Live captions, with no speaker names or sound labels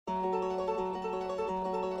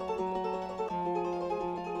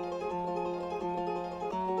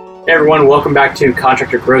Hey everyone, welcome back to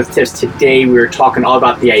Contractor Growth Tips. Today we're talking all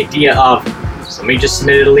about the idea of somebody just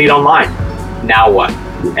submitted a lead online. Now what?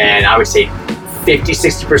 And I would say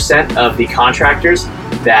 50-60% of the contractors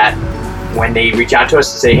that when they reach out to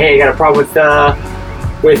us and say, hey, I got a problem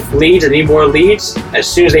with leads, I need more leads, as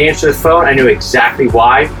soon as they answer the phone, I know exactly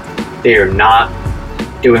why they are not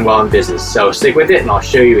doing well in business. So stick with it and I'll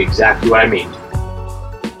show you exactly what I mean.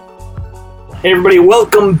 Hey everybody,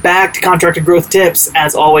 welcome back to Contractor Growth Tips.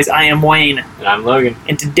 As always, I am Wayne. And I'm Logan.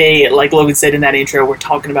 And today, like Logan said in that intro, we're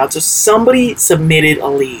talking about, so somebody submitted a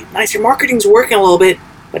lead. Nice, your marketing's working a little bit,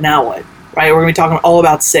 but now what? Right, we're going to be talking all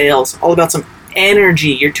about sales, all about some energy,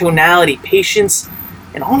 your tonality, patience,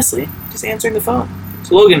 and honestly, just answering the phone.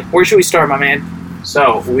 So Logan, where should we start, my man?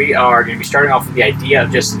 So we are going to be starting off with the idea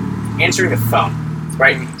of just answering the phone,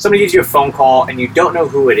 right? Somebody gives you a phone call and you don't know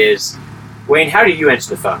who it is. Wayne, how do you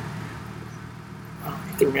answer the phone?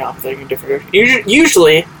 Me off there in different.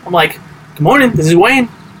 Usually, I'm like, "Good morning, this is Wayne."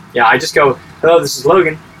 Yeah, I just go, "Hello, this is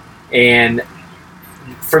Logan," and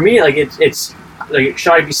for me, like it's like,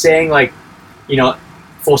 should I be saying like,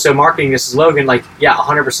 full sale marketing? This is Logan. Like, yeah,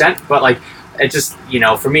 100%. But like, it just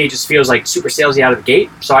for me, it just feels like super salesy out of the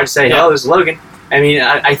gate. So I just say, "Hello, this is Logan." I mean,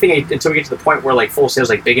 I think until we get to the point where like full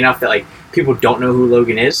sales like big enough that like people don't know who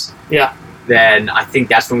Logan is. Yeah. Then I think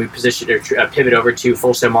that's when we position or pivot over to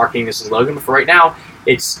full sale marketing. This is Logan. But for right now,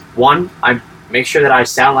 it's one, I make sure that I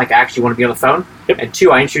sound like I actually want to be on the phone. Yep. And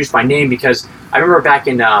two, I introduce my name because I remember back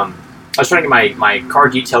in, I was trying to get my car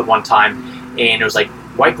detailed one time, and it was like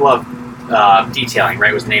white glove detailing,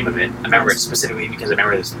 right, was the name of it. I remember it specifically because I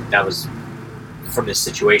remember that was from this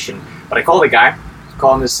situation. But I called the guy,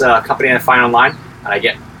 calling this company I find online, and I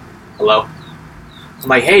get, hello. I'm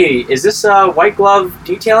like, hey, is this white glove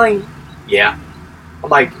detailing? Yeah. I'm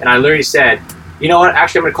like, and I literally said, you know what,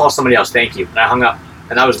 actually I'm going to call somebody else, thank you. And I hung up.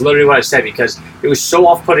 And that was literally what I said because it was so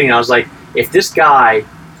off-putting. I was like, if this guy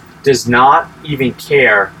does not even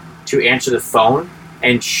care to answer the phone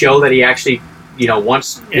and show that he actually,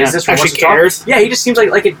 wants business or wants to cares. talk, yeah, he just seems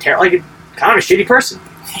like a kind of a shitty person.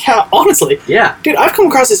 Yeah, honestly. Yeah. Dude, I've come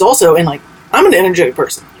across this also, and like, I'm an energetic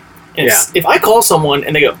person. And if I call someone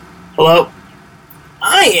and they go, hello,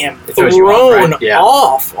 I am thrown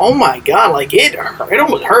off. Oh my god, like it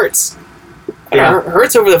almost hurts. Yeah. It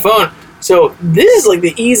hurts over the phone. So this is like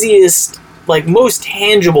the easiest, like most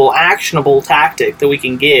tangible, actionable tactic that we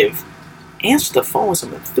can give. Answer the phone with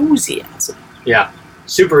some enthusiasm. Yeah,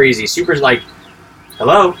 super easy. Super like,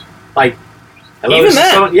 hello, like, hello. Even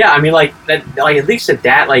that. Yeah, I mean, like that. Like at least at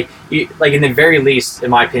that, like in the very least,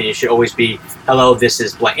 in my opinion, it should always be, hello, this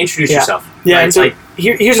is blank. Introduce yourself. Yeah, right? and so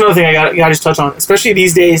here's another thing I got to just touch on. Especially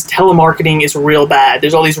these days, telemarketing is real bad.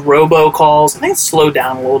 There's all these robocalls. I think it's slowed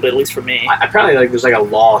down a little bit, at least for me. Apparently, like there's like a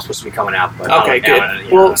law supposed to be coming out. But okay,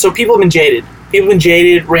 good. Well, so people have been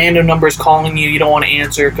jaded. Random numbers calling you. You don't want to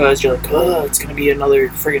answer because you're like, oh, it's going to be another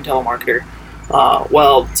friggin' telemarketer.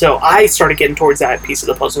 So I started getting towards that piece of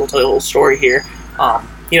the puzzle. I'll tell you a little story here.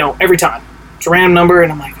 Every time. It's a random number,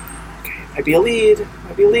 and I'm like, okay, might be a lead.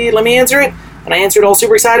 Let me answer it. And I answered all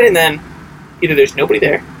super excited, and then either there's nobody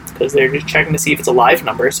there because they're just checking to see if it's a live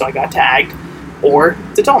number, so I got tagged, or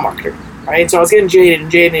it's a telemarketer, right? So I was getting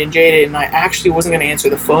jaded, and I actually wasn't going to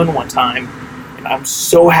answer the phone one time, and I'm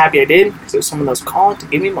so happy I did because it was someone that was calling to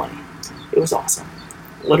give me money. It was awesome.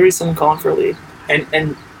 Literally someone calling for a lead.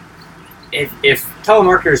 And if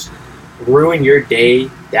telemarketers ruin your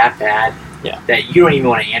day that bad, that you don't even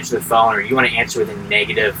want to answer the phone, or you want to answer with a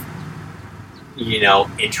negative,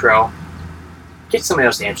 intro, get somebody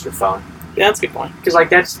else to answer the phone. Yeah, that's a good point. Because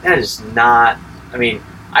that is not. I mean,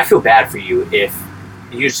 I feel bad for you if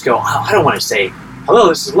you just go, oh, I don't want to say hello,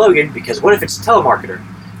 this is Logan, because what if it's a telemarketer?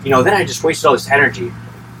 Then I just wasted all this energy.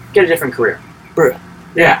 Get a different career, bro.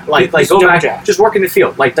 Yeah, like go back, just work in the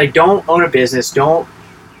field. Like don't own a business, don't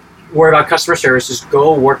worry about customer service. Just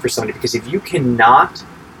go work for somebody, because if you cannot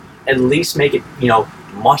at least make it,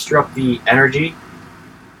 muster up the energy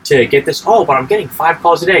to get this. Oh, but I'm getting 5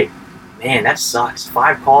 calls a day. Man, that sucks.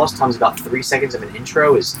 5 calls times about 3 seconds of an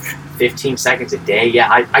intro is 15 seconds a day. Yeah,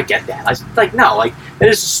 I get that. That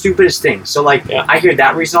is the stupidest thing. So, I hear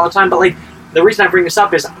that reason all the time. But, the reason I bring this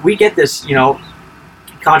up is we get this,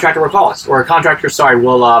 contractor will call us. Or a contractor,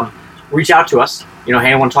 will reach out to us. Hey,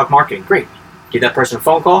 I want to talk marketing. Great. Give that person a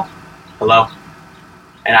phone call. Hello.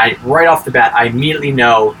 And right off the bat, I immediately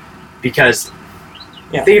know, because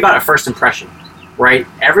think about a first impression. Right?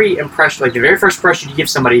 Every impression, the very first impression you give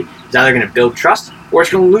somebody is either going to build trust or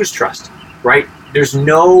it's going to lose trust. Right? There's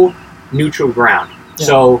no neutral ground. Yeah.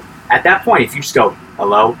 So at that point, if you just go,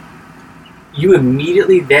 hello, you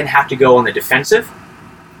immediately then have to go on the defensive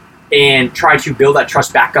and try to build that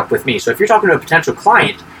trust back up with me. So if you're talking to a potential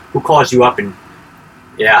client who calls you up and,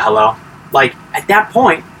 yeah, hello, like at that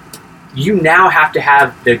point, you now have to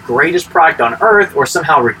have the greatest product on earth or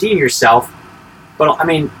somehow redeem yourself. But I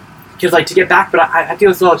mean, because like to get back, but I deal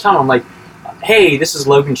with it all the time. I'm like, hey, this is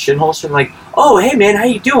Logan Shinholster. I'm like, oh, hey man, how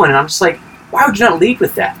you doing? And I'm just like, why would you not lead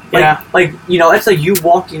with that? Like, Yeah. Like, you know, it's like you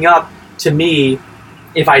walking up to me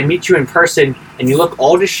if I meet you in person and you look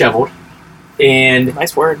all disheveled and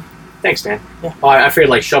Nice word. thanks, man. Yeah. Oh, I figured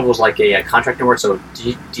like shovel is like a contracting word, so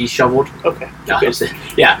disheveled. Okay. No, Good.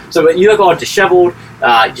 yeah. So you look all disheveled,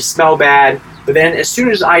 you smell bad, but then as soon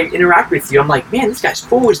as I interact with you, I'm like, man, this guy's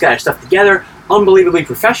cool. He's got his stuff together, unbelievably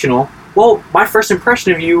professional. Well, my first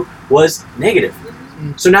impression of you was negative.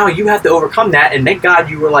 So now you have to overcome that, and thank God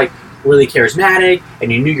you were like really charismatic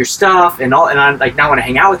and you knew your stuff and all. And I like now want to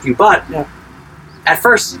hang out with you, but Yeah. at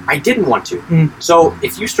first I didn't want to. Mm. So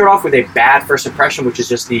if you start off with a bad first impression, which is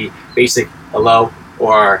just the basic hello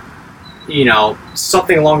or you know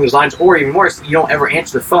something along those lines, or even worse, you don't ever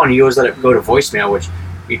answer the phone. You always let it go to voicemail, which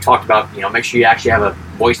we talked about. You know, make sure you actually have a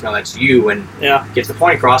voicemail that's you and Yeah. gets the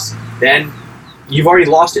point across. Then you've already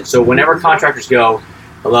lost it. So whenever contractors go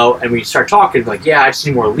hello and we start talking like, yeah, I just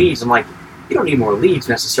need more leads. I'm like, you don't need more leads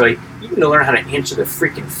necessarily. You need to learn how to answer the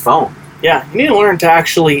freaking phone. Yeah. You need to learn to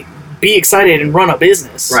actually be excited and run a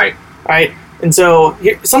business. Right. Right. And so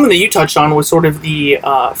something that you touched on was sort of the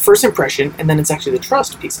first impression, and then it's actually the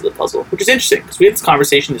trust piece of the puzzle, which is interesting because we had this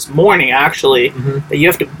conversation this morning actually that you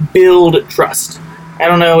have to build trust. I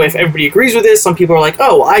don't know if everybody agrees with this. Some people are like,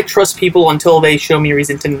 oh, I trust people until they show me a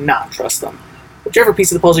reason to not trust them. Whichever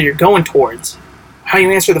piece of the puzzle you're going towards, how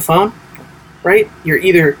you answer the phone, right? You're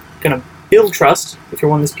either going to build trust if you're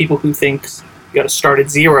one of those people who thinks you got to start at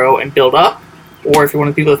 0 and build up, or if you're one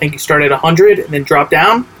of the people that think you start at 100 and then drop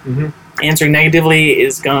down. Answering negatively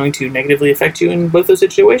is going to negatively affect you in both those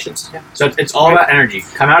situations. Yeah. So it's all about energy.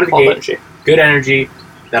 Come out of the All gate, energy. good energy.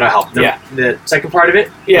 That'll help. Yeah. The second part of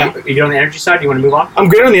it, Yeah. you get on the energy side. You want to move on? I'm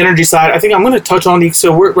good on the energy side. I think I'm going to touch on the.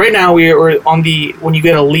 So right now we're on the when you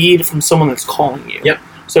get a lead from someone that's calling you. Yep.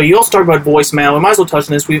 So you also talked about voicemail. We might as well touch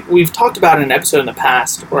on this. We've talked about it in an episode in the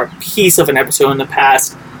past, or a piece of an episode in the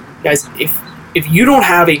past, guys. If you don't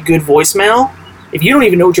have a good voicemail, if you don't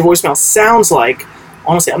even know what your voicemail sounds like,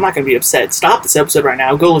 honestly, I'm not going to be upset. Stop this episode right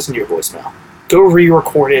now. Go listen to your voicemail. Go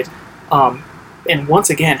re-record it. And once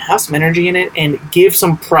again, have some energy in it and give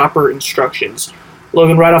some proper instructions.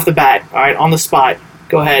 Logan, right off the bat, all right, on the spot,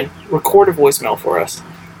 go ahead, record a voicemail for us.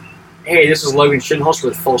 Hey, this is Logan Shinholster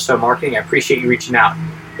with Full Sail Marketing. I appreciate you reaching out.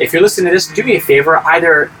 If you're listening to this, do me a favor.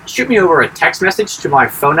 Either shoot me over a text message to my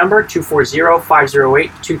phone number,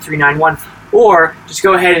 240-508-2391, or just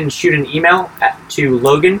go ahead and shoot an email to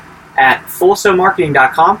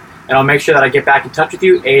logan@fullsailmarketing.com, and I'll make sure that I get back in touch with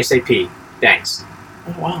you ASAP. Thanks.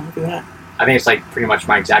 Oh, wow, look at that. I think it's like pretty much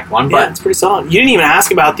my exact one, Yeah, but it's pretty solid. You didn't even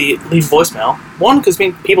ask about the leave voicemail. One, because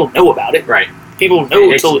people know about it. right. People know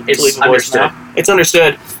It's to leave a understood. voicemail. It's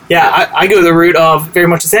understood. Yeah, I go the route of very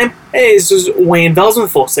much the same. Hey, this is Wayne Belson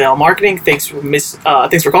with Full Sail Marketing. Thanks for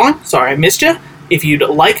calling. Sorry I missed you. If you'd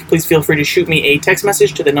like, please feel free to shoot me a text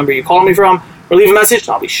message to the number you called me from, or leave a message, and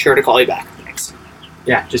I'll be sure to call you back. Thanks.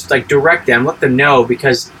 Yeah, just like direct them, let them know,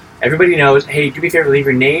 because everybody knows, hey, do me a favor, leave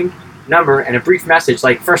your name, number, and a brief message.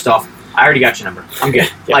 Like, first off, I already got your number. I'm good.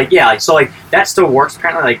 Yeah. So that still works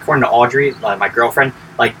apparently. Like, according to Audrey, my girlfriend,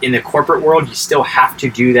 like in the corporate world, you still have to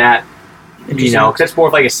do that, you know, because that's more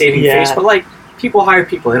of like a saving Yeah. face. But like, people hire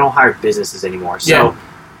people; they don't hire businesses anymore. So, Yeah.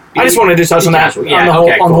 I just wanted to touch on that, Yeah, on the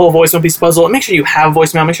okay, whole voicemail piece puzzle. And make sure you have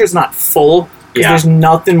voicemail. Make sure it's not full, because Yeah. there's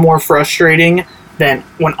nothing more frustrating than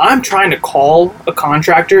when I'm trying to call a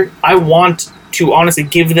contractor. I want to honestly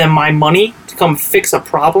give them my money to come fix a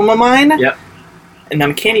problem of mine. Yep. And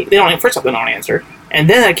then they don't. First off, they don't answer, and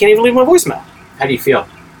then I can't even leave my voicemail. How do you feel?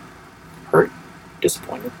 Hurt,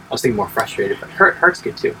 disappointed. I was thinking more frustrated, but hurt's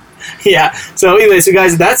good too. Yeah. So anyway, so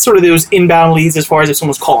guys, that's sort of those inbound leads as far as if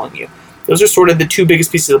someone's calling you. Those are sort of the two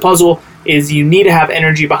biggest pieces of the puzzle. Is you need to have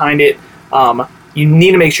energy behind it. You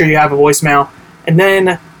need to make sure you have a voicemail. And then,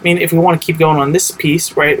 I mean, if we want to keep going on this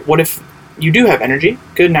piece, right? What if you do have energy?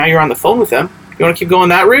 Good. Now you're on the phone with them. You want to keep going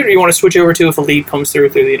that route, or you want to switch over to if a lead comes through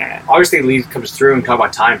the internet? Obviously, the lead comes through and talk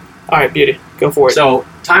about time. All right, beauty. Go for it. So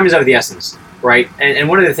time is of the essence, right? And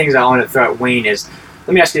one of the things I want to throw at Wayne is,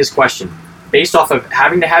 let me ask you this question. Based off of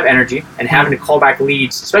having to have energy and having to call back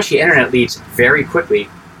leads, especially internet leads, very quickly,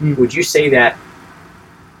 would you say that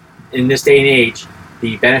in this day and age,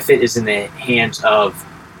 the benefit is in the hands of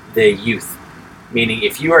the youth? Meaning,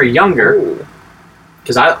 if you are younger,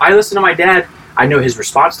 because I listen to my dad, I know his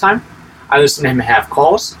response time, I listen to him have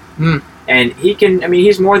calls, and And he can, I mean,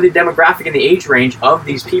 he's more the demographic and the age range of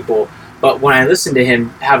these people. But when I listen to him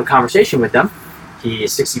have a conversation with them, he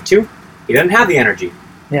is 62. He doesn't have the energy.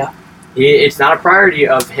 Yeah. It's not a priority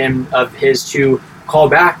of his to call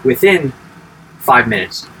back within 5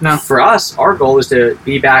 minutes. No. For us, our goal is to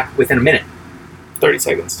be back within a minute. 30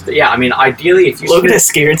 seconds. Yeah, I mean, ideally, if you Logan has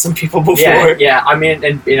scared some people before. Yeah. I mean,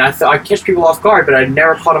 and I catch people off guard, but I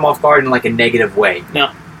never caught them off guard in like a negative way. No.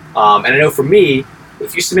 And I know for me,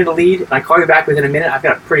 if you submit a lead and I call you back within a minute, I've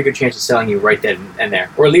got a pretty good chance of selling you right then and there,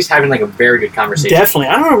 or at least having like a very good conversation. Definitely.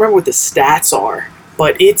 I don't remember what the stats are,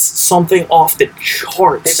 but it's something off the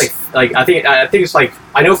charts. It's like I think it's like,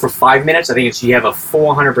 I know for 5 minutes, I think it's you have a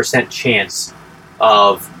 400% chance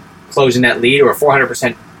of closing that lead, or a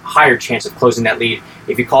 400% higher chance of closing that lead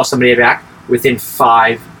if you call somebody back within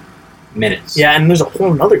 5 minutes. Yeah, and there's a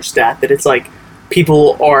whole other stat that it's like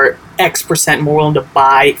people are X% more willing to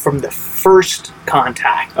buy from the first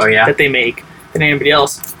contact that they make than anybody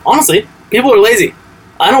else. Honestly, people are lazy.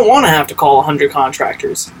 I don't want to have to call 100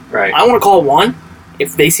 contractors. Right. I want to call one.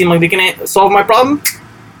 If they seem like they can solve my problem,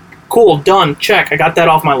 cool, done, check. I got that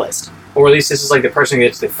off my list. Or at least this is like the person who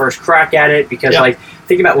gets the first crack at it, because like,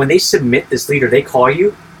 think about when they submit this lead or they call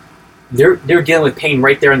you, they're dealing with pain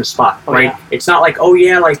right there on the spot, right? Yeah. It's not like, oh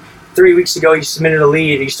yeah, like 3 weeks ago you submitted a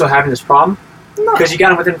lead and you're still having this problem. No. Because you got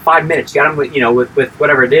them within 5 minutes. You got them with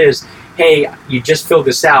whatever it is. Hey, you just filled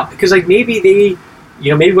this out. Because like maybe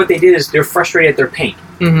maybe what they did is they're frustrated at their paint.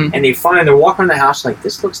 Mm-hmm. And they're walking around the house like,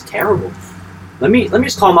 this looks terrible. Let me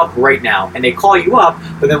just call them up right now. And they call you up,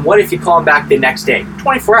 but then what if you call them back the next day?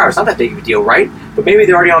 24 hours, not that big of a deal, right? But maybe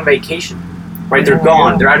they're already on vacation, right? They're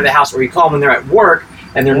gone, they're out of the house, or you call them when they're at work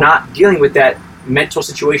and they're not dealing with that mental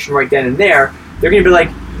situation right then and there. They're going to be like,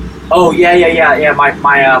 oh, yeah,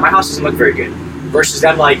 my house doesn't look very good. Versus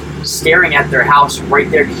them like staring at their house right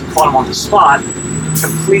there because you call them on the spot.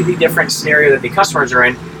 Completely different scenario that the customers are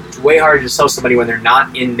in. It's way harder to sell somebody when they're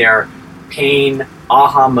not in their pain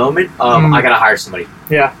aha moment of I gotta hire somebody.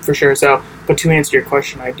 Yeah, for sure. So, but to answer your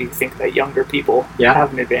question, I do think that younger people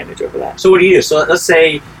have an advantage over that. So what do you do? So let's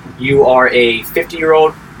say you are a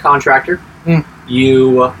 50-year-old contractor.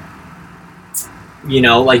 You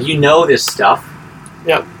this stuff.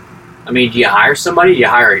 Yep. I mean, do you hire somebody? Do you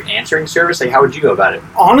hire an answering service? Like, how would you go about it?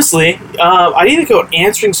 Honestly, I'd either go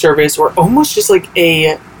answering service or almost just like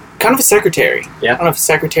a kind of a secretary. Yeah. I don't know if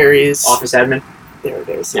secretary is office admin. There it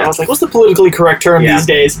is. Yeah. I was like, what's the politically correct term these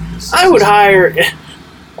days? I would hire...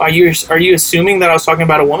 Are you assuming that I was talking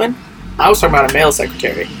about a woman? I was talking about a male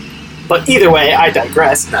secretary. But either way, I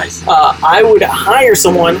digress. Nice. I would hire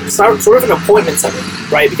someone, sort of an appointment setter,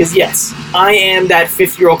 right? Because yes, I am that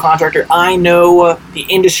 50-year-old contractor. I know the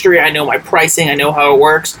industry. I know my pricing. I know how it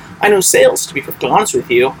works. I know sales, to be perfectly honest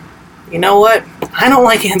with you. You know what? I don't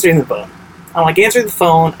like answering the phone. I don't like answering the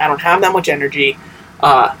phone. I don't have that much energy.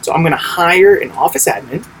 So I'm going to hire an office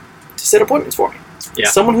admin to set appointments for me. Yeah.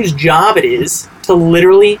 Someone whose job it is to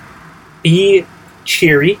literally be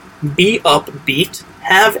cheery, be upbeat,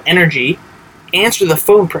 have energy, answer the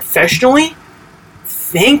phone professionally,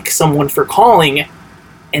 thank someone for calling,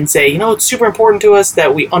 and say, it's super important to us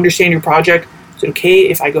that we understand your project. Is it okay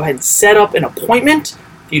if I go ahead and set up an appointment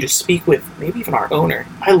for you to speak with maybe even our owner?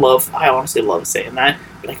 I honestly love saying that.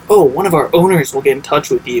 Like, oh, one of our owners will get in touch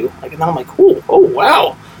with you. Like, and then I'm like, cool, oh,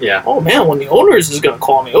 wow. Yeah. Oh, man, one of the owners is going to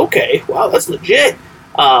call me. Okay, wow, that's legit.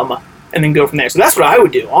 And then go from there. So that's what I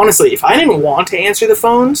would do. Honestly, if I didn't want to answer the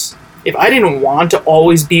phones, if I didn't want to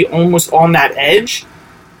always be almost on that edge,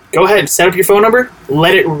 go ahead, set up your phone number,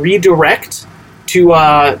 let it redirect to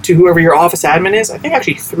whoever your office admin is. I think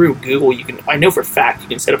actually through Google, I know for a fact you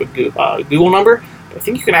can set up a Google number, but I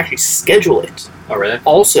think you can actually schedule it. Oh, really?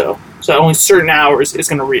 Also, so only certain hours it's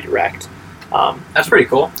going to redirect. That's pretty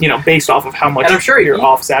cool. Based off of how much and I'm sure your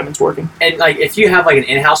office admin's working. And like, if you have like an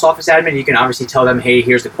in-house office admin, you can obviously tell them, hey,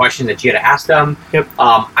 here's the question that you had to ask them. Yep.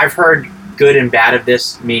 I've heard good and bad of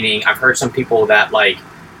this, meaning I've heard some people that office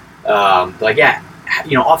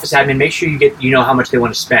admin, make sure you know how much they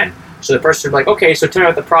want to spend. So the person will be like, okay, so tell me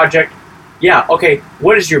about the project. Yeah, okay,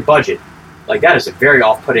 what is your budget? Like, that is a very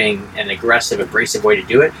off-putting and abrasive way to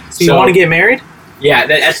do it. So you want to get married? Yeah,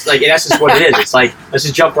 that's like, in essence what it is. It's like, let's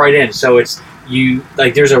just jump right in. So it's,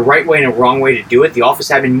 there's a right way and a wrong way to do it. The office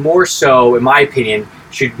admin, more so, in my opinion,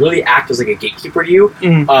 should really act as like a gatekeeper to you,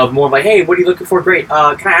 of more like, hey, what are you looking for? Great.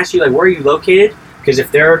 Can I ask you, like, where are you located? Because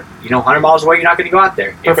if they're 100 miles away, you're not going to go out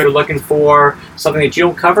there. Perfect. If you're looking for something that you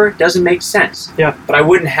don't cover, it doesn't make sense. Yeah. But I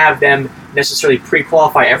wouldn't have them necessarily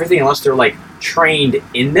pre-qualify everything unless they're like trained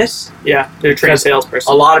in this. Yeah, they're a trained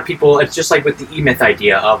salesperson. A lot of people, it's just like with the E-Myth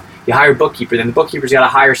idea of you hire a bookkeeper, then the bookkeeper's got to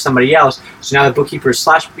hire somebody else. So now the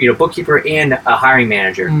bookkeeper and a hiring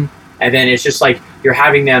manager. And then it's just like you're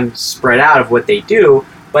having them spread out of what they do.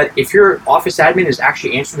 But if your office admin is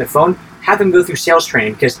actually answering the phone, have them go through sales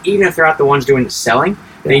training, because even if they're not the ones doing the selling,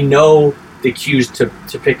 they know the cues to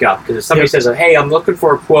pick up. Because if somebody says, hey, I'm looking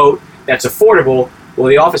for a quote that's affordable, well,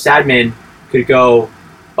 the office admin could go,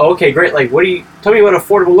 oh, okay, great. Like, tell me what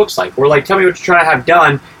affordable looks like. Or like, tell me what you're trying to have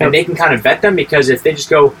done. And they can kind of vet them, because if they just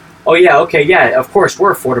go, oh, yeah, okay, yeah, of course,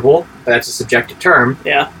 we're affordable, but that's a subjective term.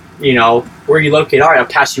 Yeah. You know, where you locate, all right, I'll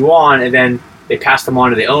pass you on. And then they pass them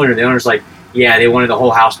on to the owner. The owner's like, yeah, they wanted the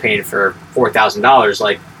whole house painted for $4,000.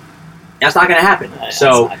 Like, that's not going to happen.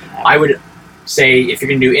 So I would say, if you're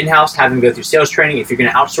going to do in-house, have them go through sales training. If you're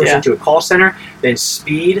going to outsource into a call center, then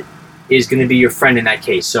speed is going to be your friend in that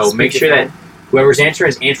case. So make sure that whoever's answering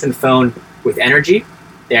is answering the phone with energy.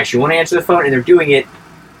 They actually want to answer the phone, and they're doing it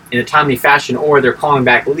in a timely fashion, or they're calling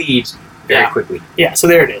back leads very quickly. Yeah, so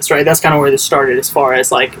there it is, right? That's kind of where this started, as far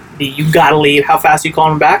as like you got a lead, how fast you call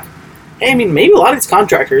them back. Hey, I mean, maybe a lot of these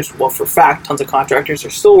contractors, well, for a fact, tons of contractors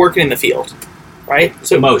are still working in the field, right?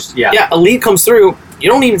 So most, yeah, a lead comes through, you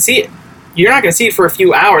don't even see it. You're not going to see it for a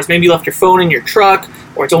few hours. Maybe you left your phone in your truck,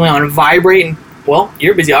 or it's only on vibrate, and, well,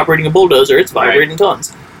 you're busy operating a bulldozer. It's vibrating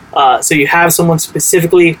tons. So you have someone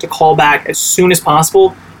specifically to call back as soon as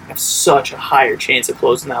possible. You have such a higher chance of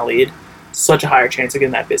closing that lead, such a higher chance of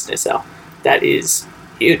getting that business out. That is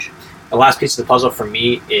huge. The last piece of the puzzle for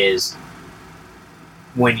me is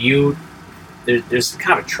when there's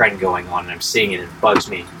kind of a trend going on, and I'm seeing it, and it bugs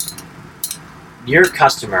me. Your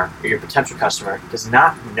customer, or your potential customer, does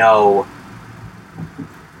not know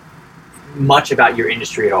much about your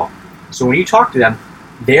industry at all. So when you talk to them,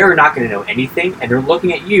 they're not going to know anything, and they're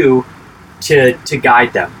looking at you to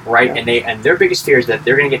guide them, right? Yeah. And their biggest fear is that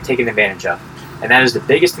they're going to get taken advantage of. And that is the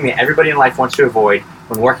biggest thing that everybody in life wants to avoid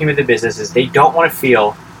when working with the business, is they don't want to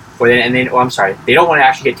feel, they don't want to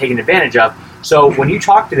actually get taken advantage of. So when you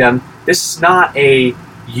talk to them, this is not a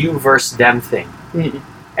you versus them thing. Mm-hmm.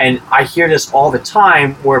 And I hear this all the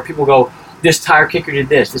time, where people go, this tire kicker did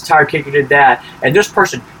this tire kicker did that, and this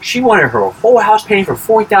person, she wanted her whole house painted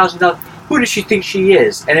for $40,000. Who does she think she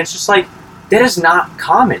is? And it's just like, that is not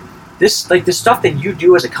common. This, like, the stuff that you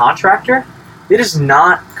do as a contractor, it is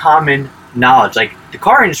not common knowledge. Like, the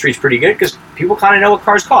car industry is pretty good because people kind of know what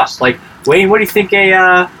cars cost. Like, Wayne, what do you think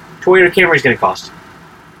a Toyota Camry is going to cost?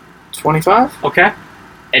 $25. Okay.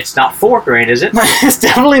 It's not $4,000, is it? It's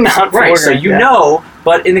definitely not $4,000. Right, so you know,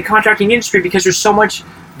 but in the contracting industry, because there's so much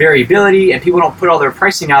variability and people don't put all their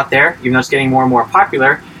pricing out there, even though it's getting more and more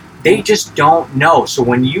popular, they just don't know. So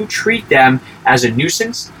when you treat them as a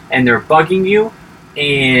nuisance and they're bugging you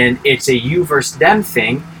and it's a you versus them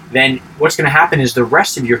thing, then what's going to happen is the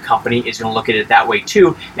rest of your company is going to look at it that way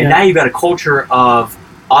too. And now you've got a culture of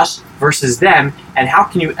us versus them. And how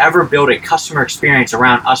can you ever build a customer experience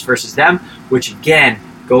around us versus them, which again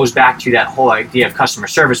goes back to that whole idea of customer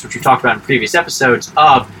service, which we talked about in previous episodes,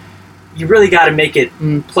 of you really got to make it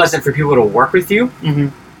pleasant for people to work with you. Mm-hmm.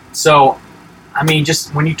 So, I mean,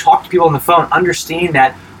 just when you talk to people on the phone, understand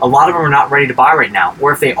that a lot of them are not ready to buy right now.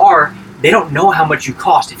 Or if they are, they don't know how much you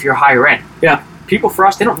cost if you're higher end. Yeah. People for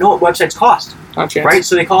us, they don't know what websites cost. Right?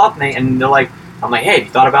 So they call up and they're like, I'm like, hey, have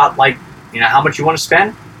you thought about, like, how much you want to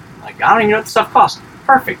spend? I'm like, I don't even know what the stuff costs.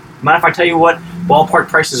 Perfect. Mind if I tell you what ballpark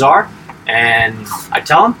prices are? And I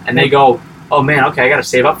tell them, and they go, oh man, okay, I got to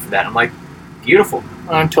save up for that. I'm like, beautiful.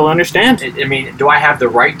 I totally understand. I mean, do I have the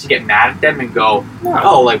right to get mad at them and go,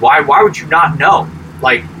 no, like, why would you not know?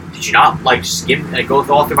 Like, did you not, like, skim, like, go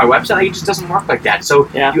all through my website? Like, it just doesn't work like that. So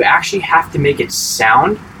you actually have to make it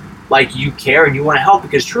sound like you care and you want to help,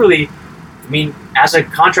 because truly, I mean, as a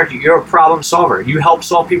contractor, you're a problem solver. You help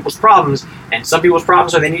solve people's problems, and some people's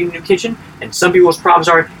problems are they need a new kitchen, and some people's problems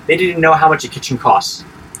are they didn't know how much a kitchen costs.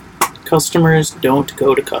 Customers don't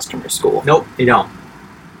go to customer school. Nope, they don't.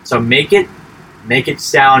 So make it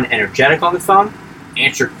sound energetic on the phone.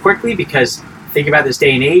 Answer quickly, because think about this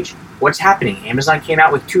day and age. What's happening? Amazon came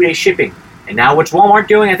out with 2-day shipping. And now what's Walmart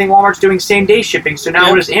doing? I think Walmart's doing same-day shipping. So now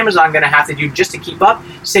what is Amazon going to have to do just to keep up?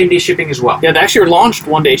 Same-day shipping as well. Yeah, they actually launched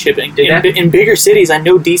 1-day shipping. In bigger cities, I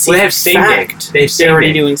know DC. Well, they have same-day. They're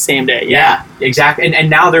already doing same-day. Yeah, exactly. And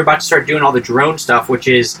now they're about to start doing all the drone stuff, which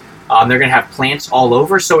is they're going to have plants all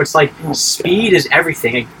over. So it's like speed is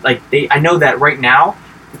everything. I know that right now,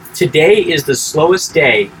 today is the slowest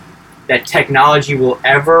day that technology will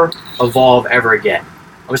ever evolve ever again.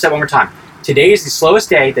 I'm going to say that one more time. Today is the slowest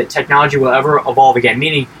day that technology will ever evolve again,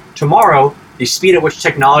 meaning tomorrow, the speed at which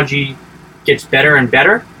technology gets better and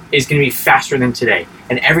better is going to be faster than today.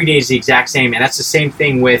 And every day is the exact same. And that's the same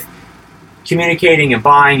thing with communicating and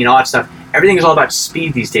buying and all that stuff. Everything is all about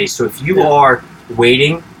speed these days. So if you are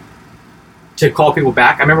waiting to call people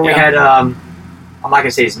back, I remember we had I'm not going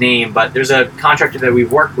to say his name, but there's a contractor that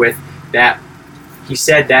we've worked with that he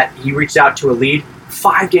said that he reached out to a lead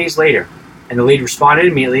 5 days later, and the lead responded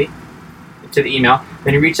immediately to the email.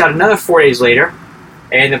 Then he reached out another 4 days later,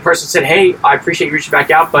 and the person said, hey, I appreciate you reaching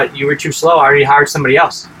back out, but you were too slow. I already hired somebody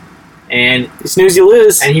else. And You snooze, you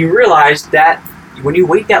lose. And he realized that when you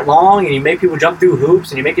wait that long and you make people jump through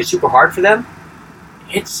hoops and you make it super hard for them,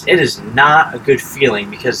 it is not a good feeling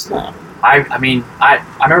because I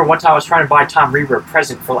remember one time I was trying to buy Tom Reaver a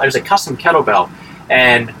present it was a custom kettlebell,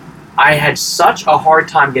 and I had such a hard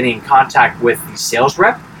time getting in contact with the sales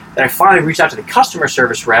rep that I finally reached out to the customer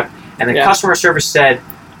service rep, and the customer service said,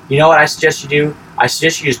 you know what I suggest you do? I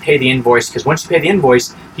suggest you just pay the invoice, because once you pay the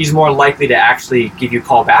invoice, he's more likely to actually give you a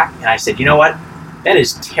call back. And I said, you know what? That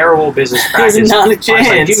is terrible business practice. There's not a I was like,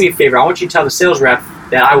 chance. do me a favor. I want you to tell the sales rep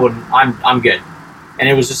that I'm good. And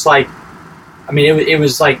it was just like, I mean, it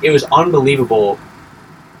was unbelievable.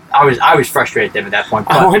 I was frustrated at them at that point.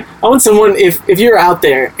 But I want someone, if you're out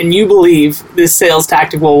there and you believe this sales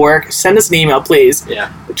tactic will work, send us an email, please.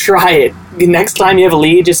 Yeah. Try it. The next time you have a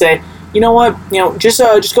lead, just say, you know what, just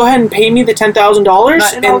go ahead and pay me the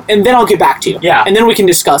 $10,000, and then I'll get back to you. Yeah. And then we can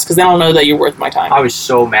discuss, because then I'll know that you're worth my time. I was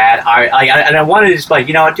so mad. I wanted to just be like,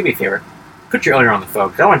 you know what, do me a favor. Put your owner on the phone,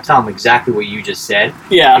 because I want to tell him exactly what you just said.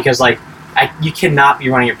 Yeah. Because, you cannot be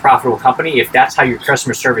running a profitable company if that's how your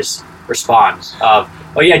customer service responds. Oh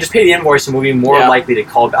yeah, just pay the invoice and we'll be more likely to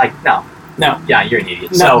call back. No. Yeah, you're an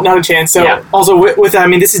idiot. Not a chance. So also with that, I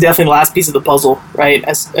mean, this is definitely the last piece of the puzzle, right?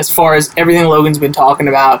 As far as everything Logan's been talking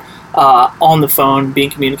about on the phone, being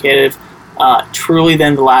communicative, truly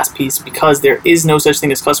then the last piece, because there is no such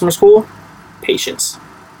thing as customer school, patience.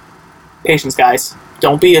 Patience, guys.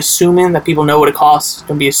 Don't be assuming that people know what it costs.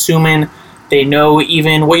 Don't be assuming they know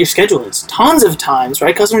even what your schedule is. Tons of times,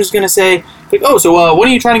 right? Customers are going to say, like, oh, so when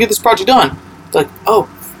are you trying to get this project done? It's like, oh,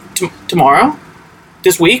 tomorrow?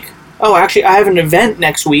 This week? Oh, actually, I have an event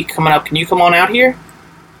next week coming up. Can you come on out here?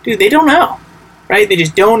 Dude, they don't know, right? They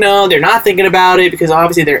just don't know. They're not thinking about it because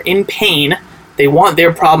obviously they're in pain. They want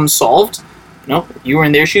their problem solved. If you were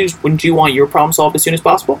in their shoes, wouldn't you want your problem solved as soon as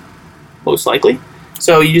possible? Most likely.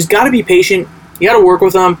 So you just got to be patient. You got to work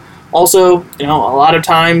with them. Also, a lot of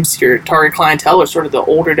times your target clientele are sort of the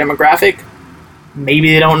older demographic.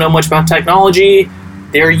 Maybe they don't know much about technology.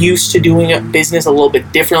 They're used to doing a business a little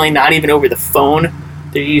bit differently, not even over the phone.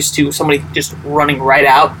 They're used to somebody just running right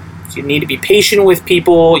out. So you need to be patient with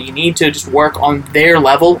people. You need to just work on their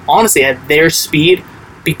level, honestly, at their speed.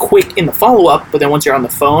 Be quick in the follow-up, but then once you're on the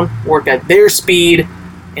phone, work at their speed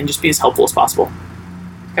and just be as helpful as possible.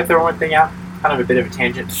 Can I throw one thing out? Kind of a bit of a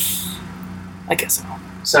tangent. I guess so.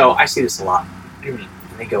 So I see this a lot. And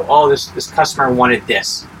they go, oh, this customer wanted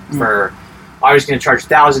this for, I was going to charge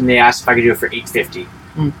 $1,000. They asked if I could do it for $850.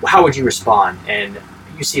 How would you respond? And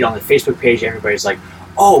you see it on the Facebook page. Everybody's like,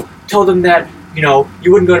 oh, tell them that,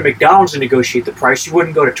 you wouldn't go to McDonald's and negotiate the price. You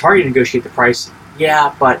wouldn't go to Target and negotiate the price.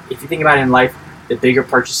 Yeah, but if you think about it in life, the bigger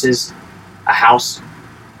purchases, a house,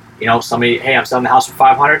 somebody, hey, I'm selling the house for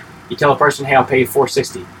 $500. You tell a person, hey, I'll pay you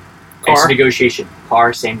 $460. It's a negotiation.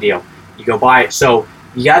 Car, same deal. You go buy it. So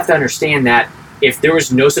you have to understand that if there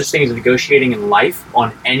was no such thing as negotiating in life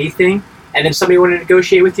on anything, and then somebody wanted to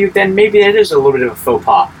negotiate with you, then maybe it is a little bit of a faux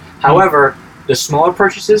pas. However, the smaller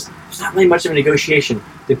purchases, there's not really much of a negotiation.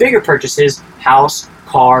 The bigger purchases, house,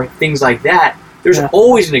 car, things like that, there's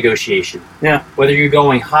always a negotiation. Yeah. Whether you're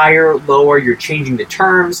going higher, lower, you're changing the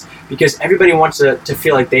terms, because everybody wants to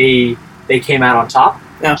feel like they came out on top.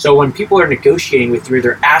 Yeah. So when people are negotiating with you,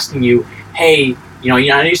 they're asking you, hey, I know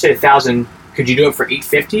you said $1,000, could you do it for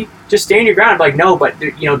 $850? Just stand your ground and be like, no, but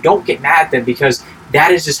don't get mad at them, because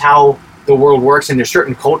that is just how the world works, and there's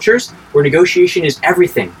certain cultures where negotiation is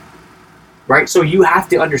everything. Right? So you have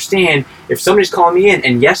to understand, if somebody's calling me in,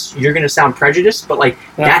 and yes, you're going to sound prejudiced, but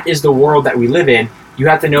that is the world that we live in. You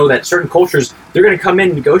have to know that certain cultures, they're going to come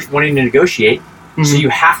in wanting to negotiate. Mm-hmm. So you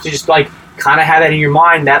have to just kind of have that in your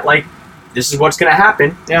mind that this is what's going to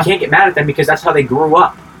happen. Yeah. You can't get mad at them because that's how they grew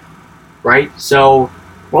up. Right? So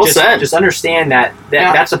just understand that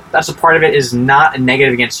that's a part of it, is not a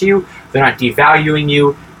negative against you. They're not devaluing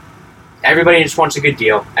you. Everybody just wants a good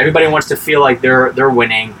deal. Everybody wants to feel like they're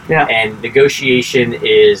winning. Yeah. And negotiation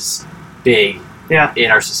is big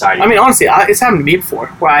in our society. I mean, honestly, it's happened to me before,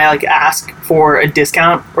 where I ask for a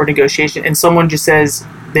discount or negotiation, and someone just says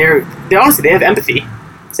they have empathy.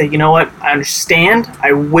 Say, you know what? I understand.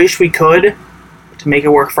 I wish we could. To make it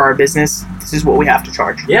work for our business, this is what we have to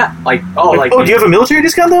charge. Yeah. Do you have a military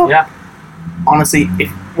discount though? Yeah. Honestly,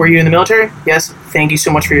 were you in the military? Yes. Thank you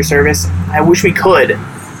so much for your service. I wish we could.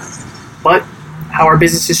 But how our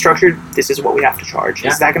business is structured, this is what we have to charge.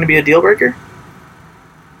 Yeah. Is that going to be a deal breaker?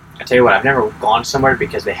 I tell you what, I've never gone somewhere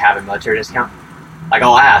because they have a military discount. Like,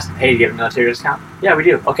 I'll ask, hey, do you have a military discount? Yeah, we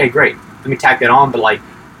do. Okay, great. Let me tack that on. But, like,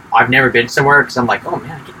 I've never been somewhere because I'm like, oh,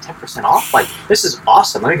 man, I get 10% off? Like, this is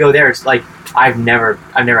awesome. Let me go there. It's like, I've never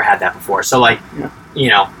had that before. So, like, you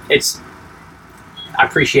know, I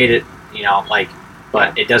appreciate it, you know, like,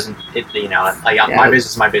 but it doesn't, you know, like, my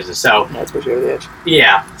business is my business. So, that's what you're the edge.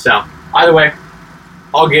 Yeah. So, either way,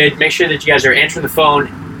 all good. Make sure that you guys are answering the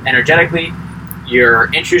phone energetically.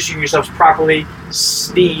 You're introducing yourselves properly.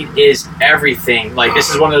 Speed is everything. Like, this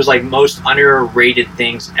is one of those, like, most underrated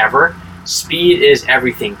things ever. Speed is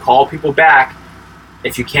everything. Call people back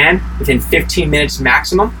if you can within 15 minutes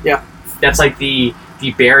maximum. Yeah. That's like the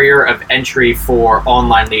barrier of entry for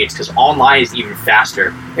online leads, because online is even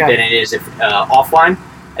faster than it is if offline.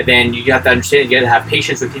 And then you have to understand, you got to have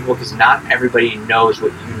patience with people, because not everybody knows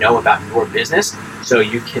what you know about your business. So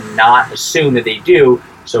you cannot assume that they do.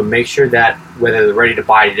 So make sure that whether they're ready to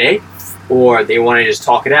buy today or they want to just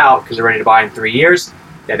talk it out because they're ready to buy in 3 years,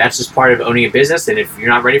 that's just part of owning a business. And if you're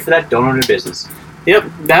not ready for that, don't own a business. Yep,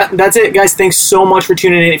 that's it, guys. Thanks so much for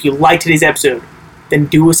tuning in. If you liked today's episode, then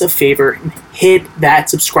do us a favor and hit that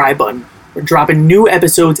subscribe button. We're dropping new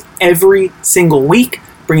episodes every single week,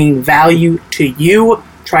 bringing value to you,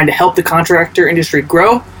 trying to help the contractor industry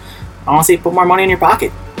grow. Honestly, put more money in your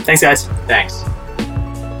pocket. Thanks, guys. Thanks.